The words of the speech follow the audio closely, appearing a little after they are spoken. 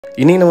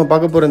இனி நம்ம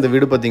பார்க்க போகிற இந்த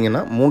வீடு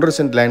பார்த்தீங்கன்னா 3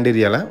 சென்ட் லேண்ட்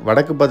ஏரியாவில்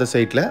வடக்கு பார்த்த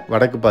சைட்டில்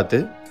வடக்கு பார்த்து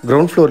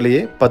ground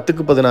ஃப்ளோர்லேயே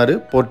 10க்கு 16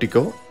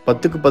 portico,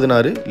 10க்கு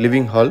 16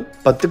 living hall,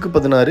 10க்கு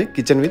 16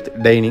 kitchen with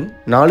dining,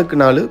 4க்கு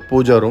 4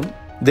 Pooja room,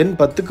 then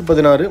 10க்கு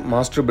 16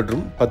 master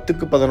bedroom,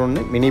 10க்கு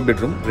 11 mini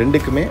bedroom,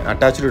 ரெண்டுக்குமே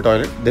அட்டாச்சு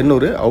டாய்லெட், தென்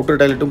ஒரு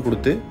அவுட்டர் டாய்லெட்டும்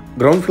கொடுத்து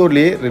கிரவுண்ட்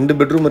ஃப்ளோர்லேயே 2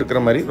 பெட்ரூம்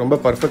இருக்கிற மாதிரி ரொம்ப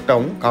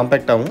பர்ஃபெக்டாகவும்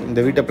காம்பேக்டாகவும்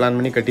இந்த வீட்டை பிளான்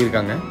பண்ணி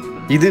கட்டியிருக்காங்க.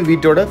 இது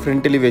வீட்டோட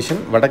ஃப்ரண்ட்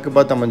எலிவேஷன் வடக்கு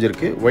பார்த்து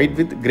அமைஞ்சிருக்கு. ஒயிட்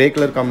வித் கிரே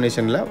கலர்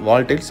காம்பினேஷனில்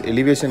வால் tiles,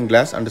 elevation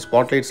class and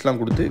spot லைட்ஸ்லாம்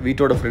கொடுத்து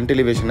வீட்டோட ஃப்ரண்ட்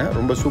எலிவேஷனை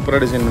ரொம்ப சூப்பராக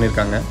டிசைன்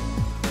பண்ணியிருக்காங்க.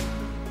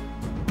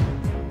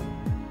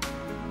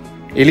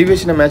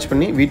 எலிவேஷனை மேட்ச்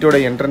பண்ணி வீட்டோட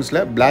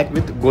என்ட்ரன்ஸில் பிளாக்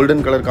வித்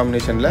கோல்டன் கலர்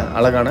காம்பினேஷனில்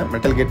அழகான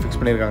மெட்டல் கேட்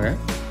ஃபிக்ஸ் பண்ணியிருக்காங்க.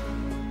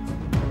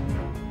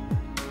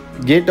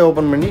 கேட்டை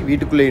ஓப்பன் பண்ணி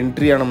வீட்டுக்குள்ளே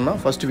என்ட்ரி ஆனோம்னா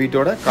ஃபர்ஸ்ட்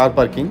வீட்டோட கார்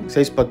பார்க்கிங்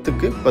சைஸ்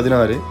 10க்கு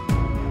 16.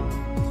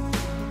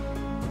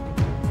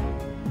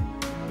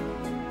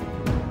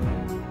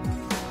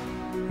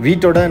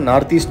 வீட்டோட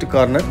north east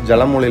corner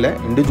ஜலமூலையில்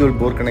individual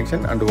bore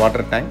connection and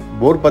water tank.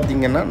 போர்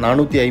பார்த்தீங்கன்னா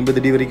 450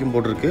 அடி வரைக்கும்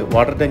போட்டிருக்கு.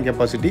 Water tank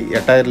capacity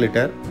 8000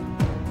 litre.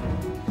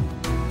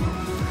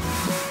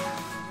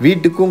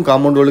 வீட்டுக்கும்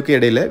காம்பவுண்ட் வாலுக்கு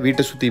இடையில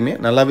வீட்டை சுற்றியுமே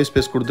நல்லாவே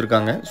ஸ்பேஸ்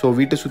கொடுத்துருக்காங்க. ஸோ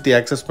வீட்டை சுற்றி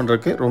ஆக்சஸ்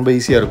பண்ணுறதுக்கு ரொம்ப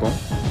ஈஸியாக இருக்கும்.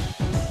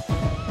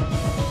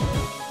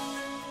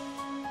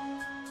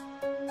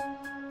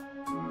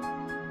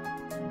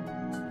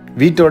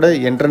 வீட்டோட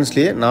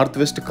என்ட்ரன்ஸ்லேயே நார்த்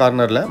வெஸ்ட்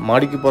கார்னரில்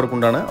மாடிக்கு போகிறக்கு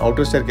உண்டான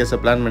அவுட்டர் ஸ்டேர் கேஸை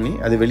பிளான் பண்ணி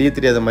அது வெளியே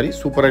தெரியாத மாதிரி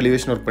சூப்பராக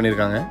எலிவேஷன் ஒர்க்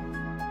பண்ணியிருக்காங்க.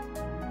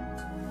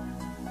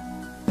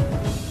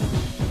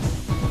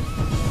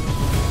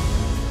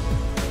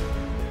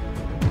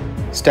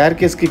 ஸ்டேர்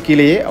கேஸ்க்கு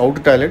கீழேயே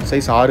அவுட்டர் டாய்லெட்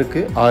சைஸ்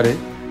 6க்கு 6.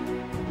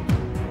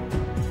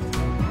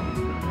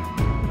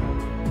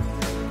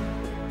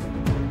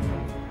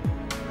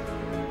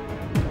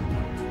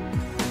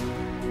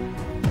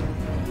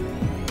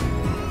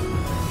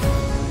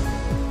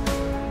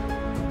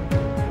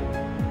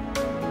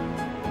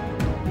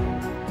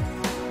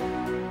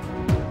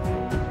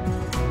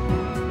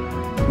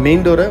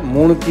 மெயின் டோரை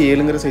 3க்கு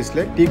 7ங்கிற சைஸில்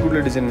டீ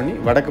குட்ல டிசைன் பண்ணி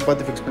வடக்கு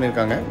பார்த்து ஃபிக்ஸ்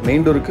பண்ணியிருக்காங்க.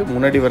 மெயின் டோருக்கு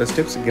முன்னாடி வர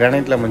ஸ்டெப்ஸ்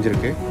கிரானைட்டில்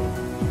அமைஞ்சிருக்கு.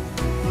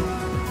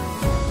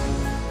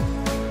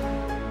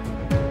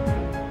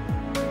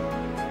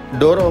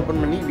 டோரை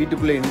ஓப்பன் பண்ணி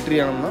வீட்டுக்குள்ளே என்ட்ரி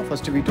ஆனோம்னா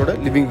ஃபர்ஸ்ட் வீட்டோட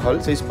லிவிங்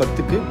ஹால் சைஸ்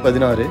 10க்கு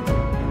 16.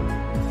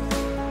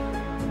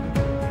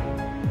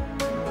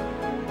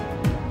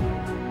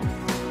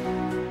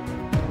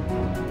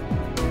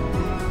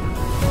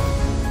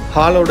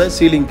 ஹாலோட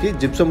சீலிங்க்கு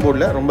ஜிப்சம்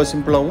போர்டில் ரொம்ப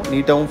சிம்பிளாகவும்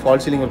நீட்டாகவும்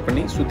ஃபால் சீலிங் ஒர்க்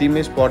பண்ணி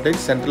சுற்றியுமே ஸ்பாட்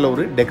லைட், சென்டரில்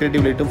ஒரு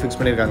டெக்கரேட்டிவ் லைட்டும் ஃபிக்ஸ்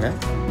பண்ணியிருக்காங்க.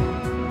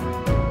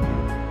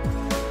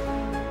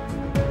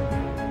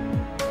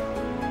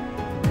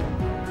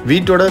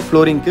 வீட்டோட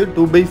ஃப்ளோரிங்க்கு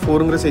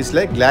 2x4ங்கிற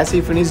சைஸில்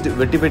classy finished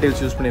vitrified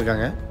tiles use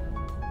பண்ணியிருக்காங்க.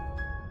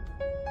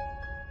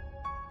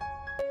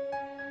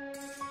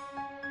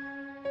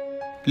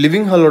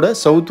 லிவிங் ஹாலோட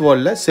சவுத்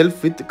வாலில் செல்ஃப்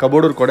வித்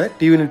கபோர்டர் கூட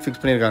டிவி யூனிட்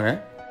ஃபிக்ஸ் பண்ணியிருக்காங்க.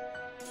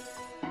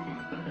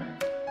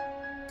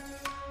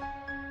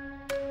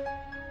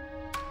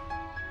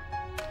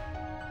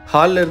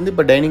 ஹாலில் இருந்து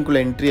இப்போ டைனிங்குள்ளே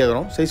என்ட்ரி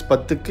ஆகிறோம். சைஸ்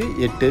 10க்கு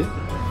 8.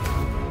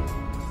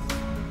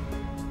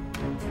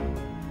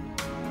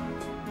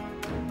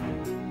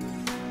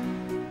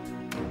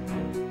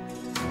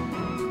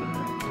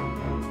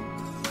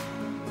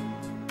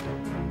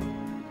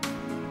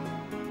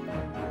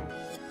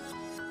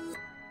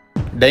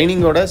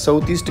 டைனிங்கோட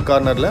சவுத் ஈஸ்ட்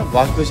கார்னரில்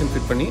வாஷ் பேஷன்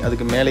ஃபிட் பண்ணி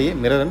அதுக்கு மேலேயே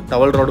மிரர் அண்ட்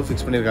டவல் ராடும்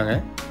ஃபிக்ஸ் பண்ணியிருக்காங்க.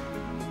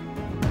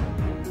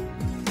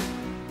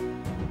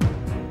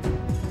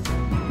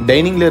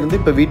 டைனிங்ல இருந்து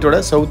இப்போ வீட்டோட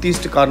சவுத்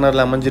ஈஸ்ட்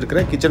கார்னரில் அமைஞ்சிருக்கிற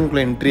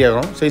கிச்சனுக்குள்ளே என்ட்ரி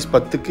ஆகும். Size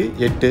 10க்கு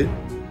 8.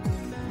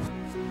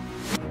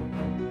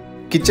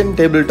 Kitchen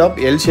table top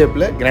L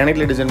ஷேப்பில்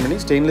கிரானைட்ல டிசைன் பண்ணி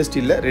ஸ்டெயின்லெஸ்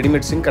ஸ்டீலில்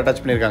ரெடிமேட் சிங்க்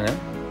அட்டாச் பண்ணியிருக்காங்க.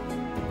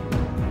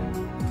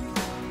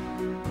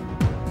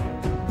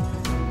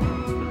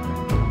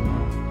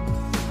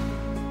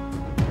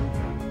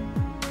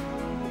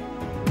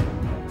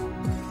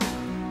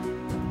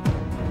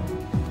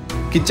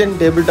 கிச்சன்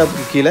டேபிள்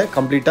டாப்க்கு கீழே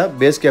கம்ப்ளீட்டாக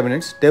பேஸ்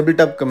கேபினெட்ஸ், டேபிள்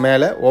டாப்க்கு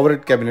மேலே ஓவர்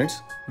ஹெட் கேபினெட்ஸ்,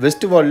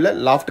 வெஸ்ட் வாலில்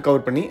லாஃப்ட்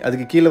கவர் பண்ணி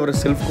அதுக்கு கீழே வர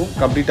செல்ஃப்க்கும்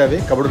கம்ப்ளீட்டாகவே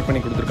கவர் பண்ணி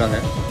கொடுத்துருக்காங்க.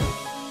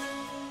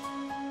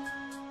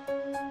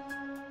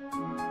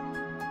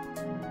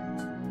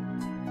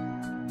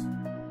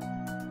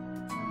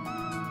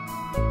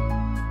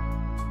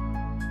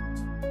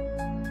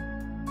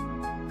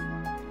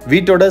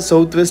 வீட்டோட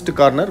சவுத் வெஸ்ட்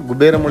கார்னர்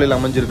குபேர மூலையில்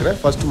அமைஞ்சிருக்கிற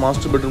ஃபர்ஸ்ட்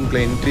மாஸ்டர்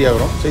பெட்ரூம்குள்ள என்ட்ரி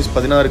ஆகிறோம். சைஸ்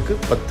 16க்கு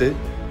 10.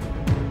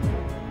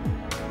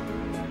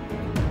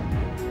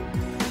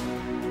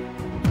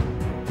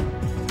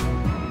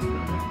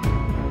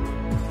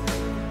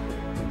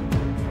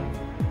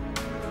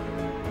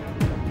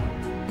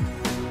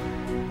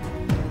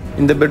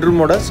 இந்த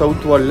பெட்ரூமோட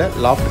சவுத் வாலில்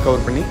லாஃப்ட்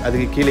கவர் பண்ணி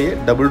அதுக்கு கீழேயே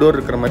டபுள் டோர்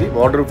இருக்கிற மாதிரி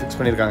வார்ட்ரோப் ஃபிக்ஸ்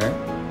பண்ணியிருக்காங்க.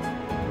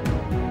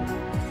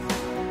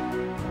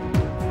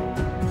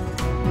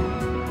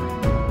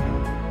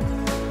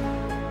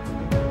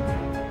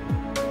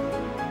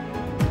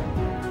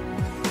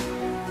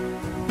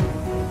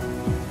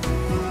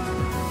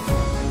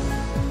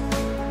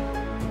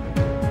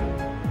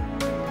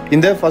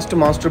 இந்த ஃபர்ஸ்ட்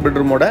மாஸ்டர்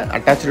பெட்ரூமோட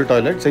attached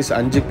toilet size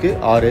 5க்கு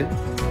 6.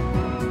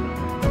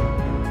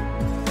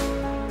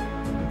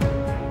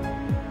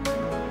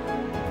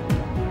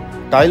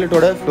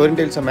 டாய்லெட்டோட flooring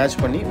டைல்ஸை match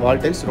பண்ணி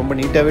வால் டைல்ஸ் ரொம்ப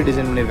நீட்டாகவே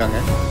டிசைன் பண்ணியிருக்காங்க.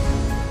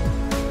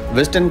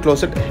 Western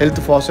closet,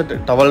 health faucet,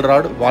 towel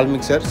rod, வால்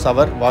மிக்சர்,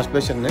 ஷவர், வாஷ்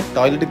பேஷன்னு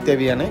டாய்லெட்டுக்கு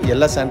தேவையான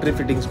எல்லா சானிட்டரி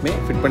ஃபிட்டிங்ஸுமே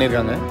ஃபிட்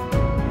பண்ணியிருக்காங்க.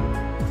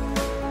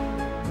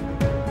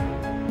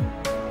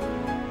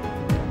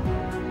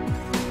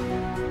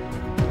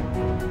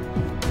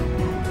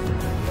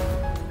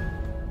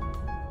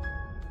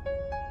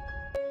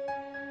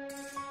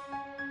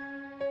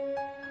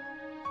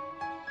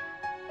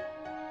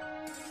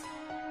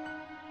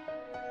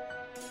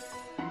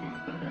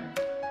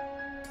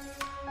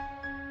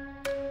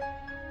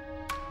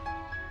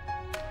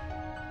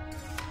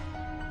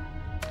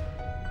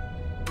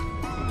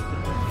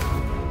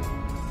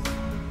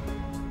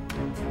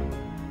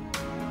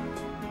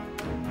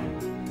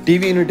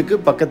 டிவி யூனிட்டுக்கு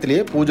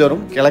பக்கத்திலேயே பூஜா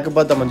ரூம் கிழக்கு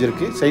பார்த்து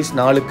அமைஞ்சிருக்கு. Size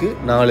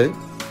 4x4.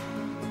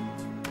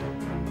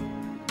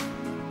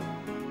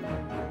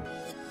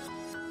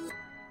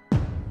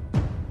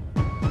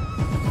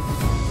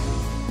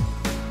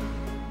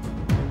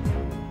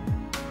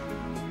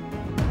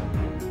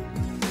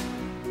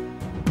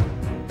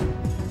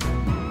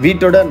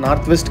 வீட்டோட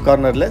நார்த் வெஸ்ட்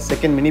கார்னரில்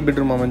செகண்ட் மினி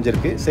பெட்ரூம்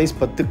அமைஞ்சிருக்கு. Size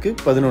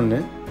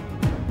 10x11.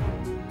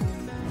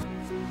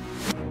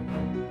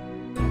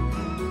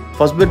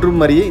 ஃபர்ஸ்ட் பெட்ரூம்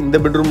மாதிரியே இந்த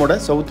பெட்ரூமோட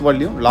சவுத்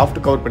வால்லையும் லாஃப்ட்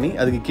கவர் பண்ணி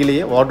அதுக்கு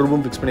கீழேயே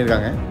வார்ட்ரூமும் ஃபிக்ஸ்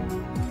பண்ணியிருக்காங்க.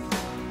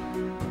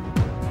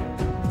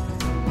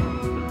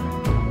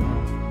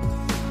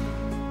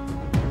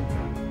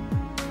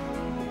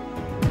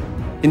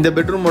 இந்த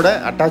பெட்ரூமோட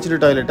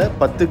அட்டாச்சு டாய்லெட்டை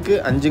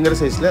 10x5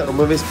 சைஸில்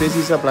ரொம்பவே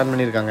ஸ்பேசியஸாக பிளான்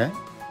பண்ணியிருக்காங்க.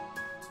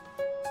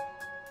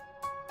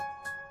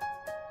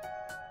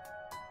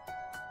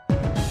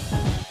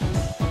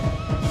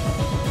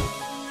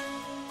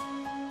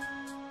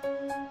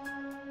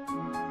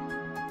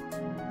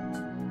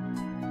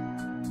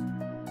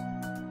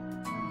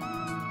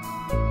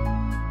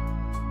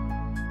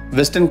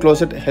 Western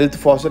closet, health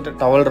faucet,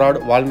 towel rod,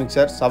 wall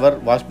mixer, shower,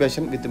 wash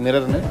basin with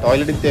மிரர்னு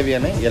டாய்லெட்டுக்கு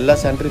தேவையான எல்லா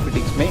சானிட்டரி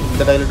ஃபிட்டிங்ஸுமே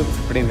இந்த டாய்லெட்டுக்கு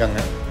ஃபிட் பண்ணியிருக்காங்க.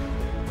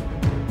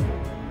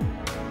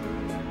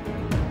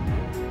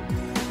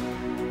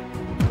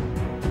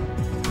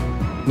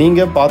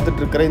 நீங்கள்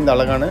பார்த்துட்டு இருக்கிற இந்த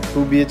அழகான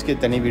 2 BHK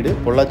தனி வீடு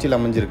பொள்ளாச்சியில்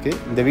அமைஞ்சிருக்கு.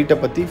 இந்த வீட்டை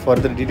பற்றி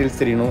ஃபர்தர்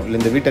டீட்டெயில்ஸ் தெரியணும், இல்லை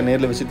இந்த வீட்டை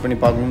நேரில் விசிட் பண்ணி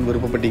பார்க்கணும்னு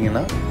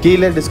விருப்பப்பட்டீங்கன்னா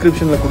கீழே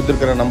டிஸ்கிரிப்ஷனில்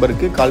கொடுத்துருக்கிற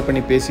நம்பருக்கு கால்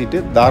பண்ணி பேசிட்டு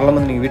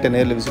தாராளமாக நீங்கள் வீட்டை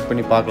நேரில் விசிட்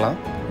பண்ணி பார்க்கலாம்.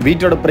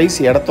 வீட்டோட ப்ரைஸ்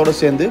இடத்தோட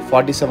சேர்ந்து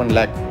 47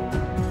 lakh.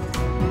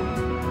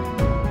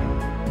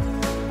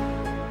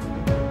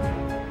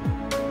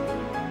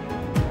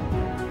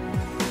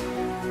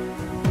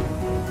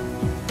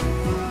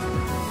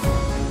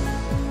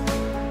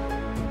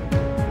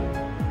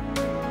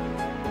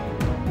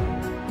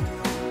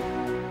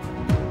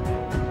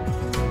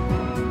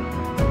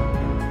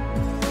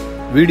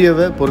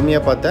 வீடியோவை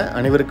பொறுமையாக பார்த்த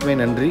அனைவருக்குமே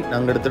நன்றி.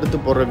 நாங்கள் அடுத்தடுத்து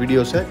போடுற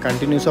வீடியோஸை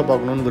கண்டினியூஸாக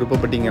பார்க்கணுன்னு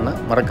விருப்பப்பட்டீங்கன்னா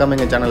மறக்காமல்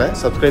எங்கள் சேனலை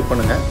சப்ஸ்கிரைப்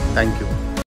பண்ணுங்கள். தேங்க்யூ.